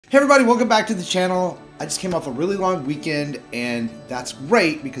Hey everybody, welcome back to the channel. I just came off a really long weekend and that's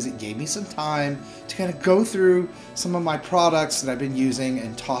great because it gave me some time to kind of go through some of my products that I've been using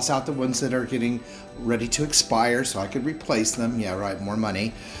and toss out the ones that are getting ready to expire so I could replace them. Yeah, right, more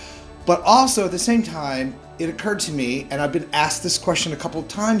money. But also at the same time, it occurred to me, and I've been asked this question a couple of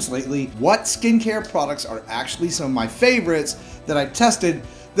times lately, what skincare products are actually some of my favorites that I've tested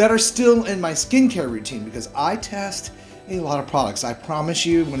that are still in my skincare routine, because I test a lot of products. I promise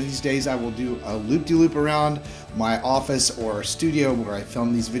you, one of these days I will do a loop-de-loop around my office or studio where I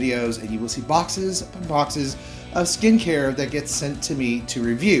film these videos, and you will see boxes upon boxes of skincare that gets sent to me to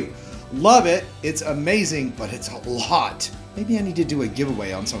review. Love it, it's amazing, but it's a lot. Maybe I need to do a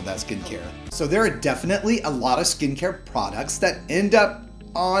giveaway on some of that skincare. So there are definitely a lot of skincare products that end up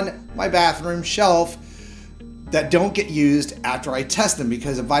on my bathroom shelf that don't get used after I test them,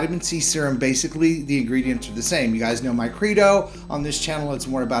 because a vitamin C serum, basically the ingredients are the same. You guys know my credo on this channel, it's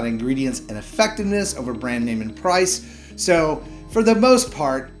more about ingredients and effectiveness over brand name and price. So for the most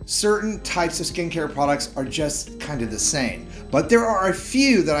part, certain types of skincare products are just kind of the same. But there are a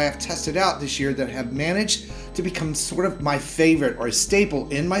few that I have tested out this year that have managed to become sort of my favorite or a staple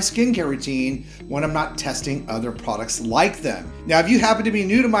in my skincare routine when I'm not testing other products like them. Now, if you happen to be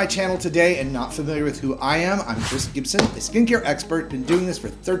new to my channel today and not familiar with who I am, I'm Gibson, a skincare expert, been doing this for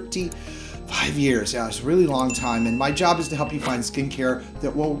 35 years. Yeah, it's a really long time, and my job is to help you find skincare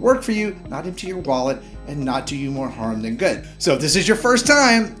that will work for you, not empty your wallet, and not do you more harm than good. So if this is your first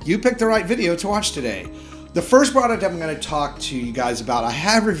time, you picked the right video to watch today. The first product I'm going to talk to you guys about, I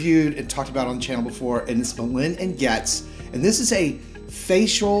have reviewed and talked about on the channel before, and it's Malin & Goetz. And this is a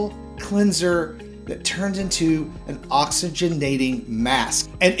facial cleanser that turns into an oxygenating mask.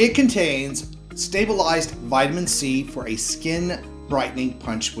 And it contains stabilized vitamin C for a skin brightening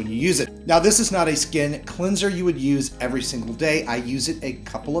punch when you use it. Now, this is not a skin cleanser you would use every single day. I use it a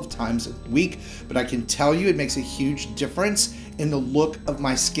couple of times a week, but I can tell you it makes a huge difference in the look of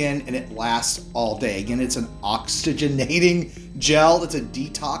my skin, and it lasts all day. Again, it's an oxygenating gel. It's a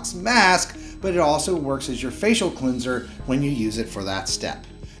detox mask, but it also works as your facial cleanser when you use it for that step.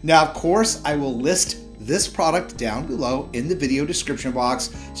 Now, of course, I will list this product down below in the video description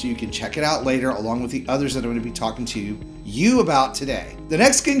box so you can check it out later, along with the others that I'm going to be talking to you about today. The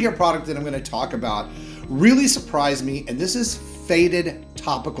next skincare product that I'm going to talk about really surprised me, and this is Faded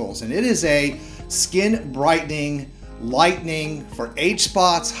Topicals, and it is a skin brightening, lightening for age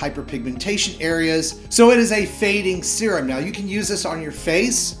spots, hyperpigmentation areas. So it is a fading serum. Now, you can use this on your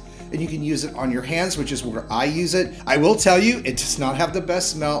face, and you can use it on your hands, which is where I use it. I will tell you, it does not have the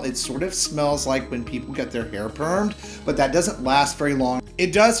best smell. It sort of smells like when people get their hair permed, but that doesn't last very long.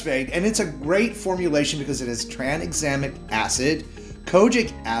 It does fade, and it's a great formulation because it has tranexamic acid,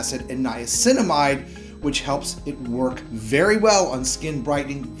 kojic acid, and niacinamide, which helps it work very well on skin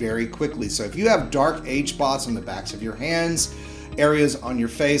brightening very quickly. So if you have dark age spots on the backs of your hands, areas on your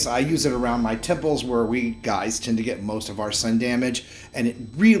face, I use it around my temples where we guys tend to get most of our sun damage, and it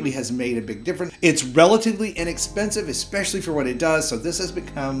really has made a big difference. It's relatively inexpensive, especially for what it does, so this has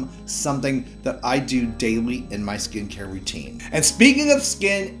become something that I do daily in my skincare routine. And speaking of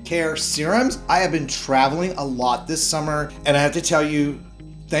skincare serums, I have been traveling a lot this summer, and I have to tell you,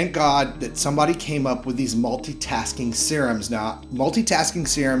 thank God that somebody came up with these multitasking serums. Now, multitasking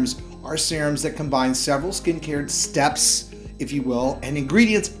serums are serums that combine several skincare steps, if you will, and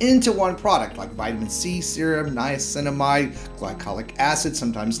ingredients into one product, like vitamin C serum, niacinamide, glycolic acid,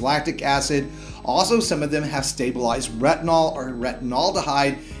 sometimes lactic acid. Also, some of them have stabilized retinol or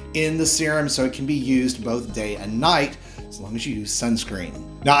retinaldehyde in the serum, so it can be used both day and night, as long as you use sunscreen.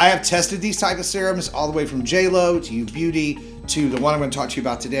 Now, I have tested these type of serums all the way from JLo to U Beauty to the one I'm going to talk to you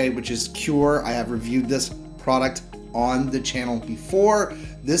about today, which is Qure. I have reviewed this product on the channel before.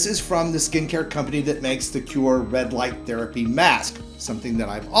 This is from the skincare company that makes the Qure red light therapy mask, something that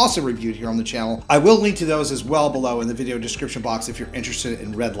I've also reviewed here on the channel. I will link to those as well below in the video description box if you're interested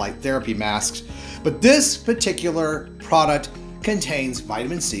in red light therapy masks. But this particular product contains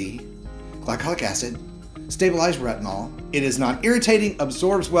vitamin C, glycolic acid, stabilized retinol. It is non-irritating,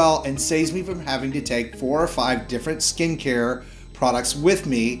 absorbs well, and saves me from having to take 4 or 5 different skincare products with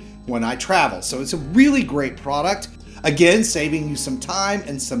me when I travel. So it's a really great product. Again, saving you some time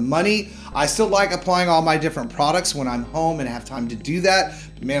and some money. I still like applying all my different products when I'm home and have time to do that.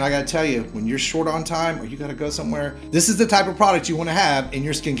 But man, I gotta tell you, when you're short on time or you gotta go somewhere, this is the type of product you wanna have in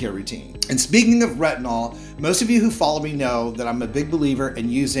your skincare routine. And speaking of retinol, most of you who follow me know that I'm a big believer in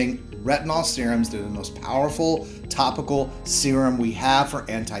using retinol serums. They're the most powerful topical serum we have for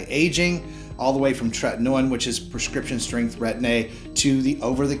anti-aging, all the way from tretinoin, which is prescription strength retin-A, to the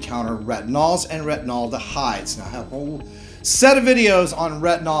over-the-counter retinols and retinaldehydes. Now, I have a whole set of videos on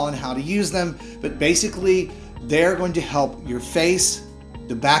retinol and how to use them, but basically they're going to help your face,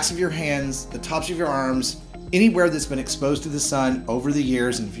 the backs of your hands, the tops of your arms, anywhere that's been exposed to the sun over the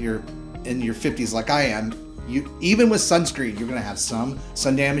years. And if you're in your 50s like I am, even with sunscreen, you're gonna have some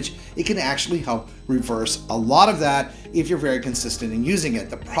sun damage. It can actually help reverse a lot of that if you're very consistent in using it.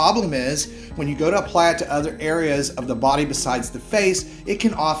 The problem is when you go to apply it to other areas of the body besides the face, it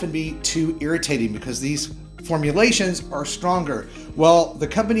can often be too irritating because these formulations are stronger. Well, the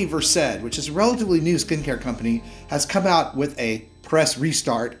company Versed, which is a relatively new skincare company, has come out with a press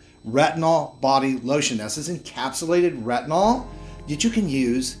restart retinol body lotion. This is encapsulated retinol that you can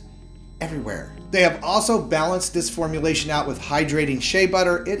use everywhere. They have also balanced this formulation out with hydrating shea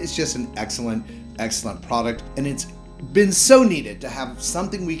butter. It is just an excellent, excellent product, and it's been so needed to have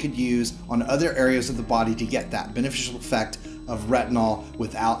something we could use on other areas of the body to get that beneficial effect of retinol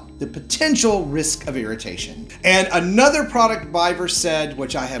without the potential risk of irritation. And another product by Versed,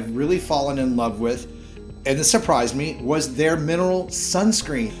 which I have really fallen in love with, and this surprised me, was their mineral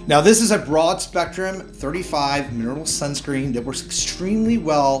sunscreen. Now this is a broad spectrum 35 mineral sunscreen that works extremely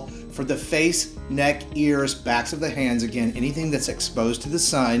well for the face, neck, ears, backs of the hands. Again, anything that's exposed to the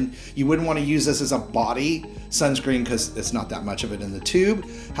sun. You wouldn't want to use this as a body sunscreen because it's not that much of it in the tube.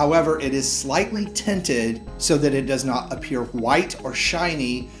 However, it is slightly tinted so that it does not appear white or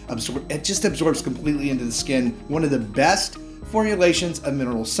shiny. It just absorbs completely into the skin. One of the best formulations of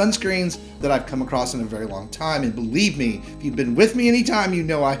mineral sunscreens that I've come across in a very long time. And believe me, if you've been with me anytime, you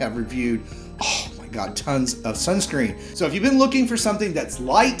know I have reviewed, oh my God, tons of sunscreen. So if you've been looking for something that's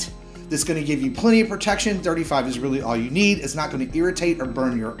light, that's going to give you plenty of protection, 35 is really all you need. It's not going to irritate or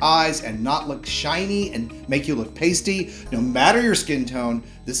burn your eyes and not look shiny and make you look pasty. No matter your skin tone,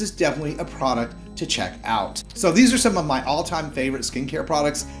 this is definitely a product to check out. So these are some of my all-time favorite skincare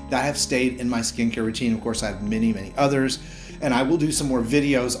products that have stayed in my skincare routine. Of course, I have many, many others, and I will do some more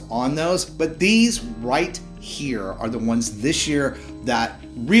videos on those, but these right here are the ones this year that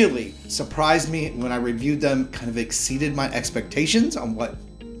really surprised me when I reviewed them, kind of exceeded my expectations on what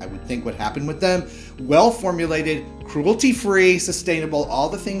I would think would happen with them. Well formulated, cruelty-free, sustainable, all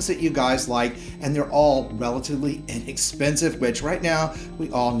the things that you guys like, and they're all relatively inexpensive, which right now we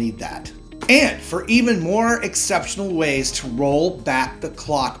all need that. And for even more exceptional ways to roll back the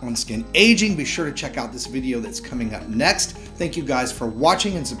clock on skin aging, be sure to check out this video that's coming up next. Thank you guys for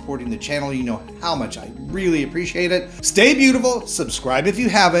watching and supporting the channel. You know how much I really appreciate it. Stay beautiful, subscribe if you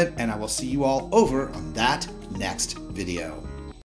haven't, and I will see you all over on that next video.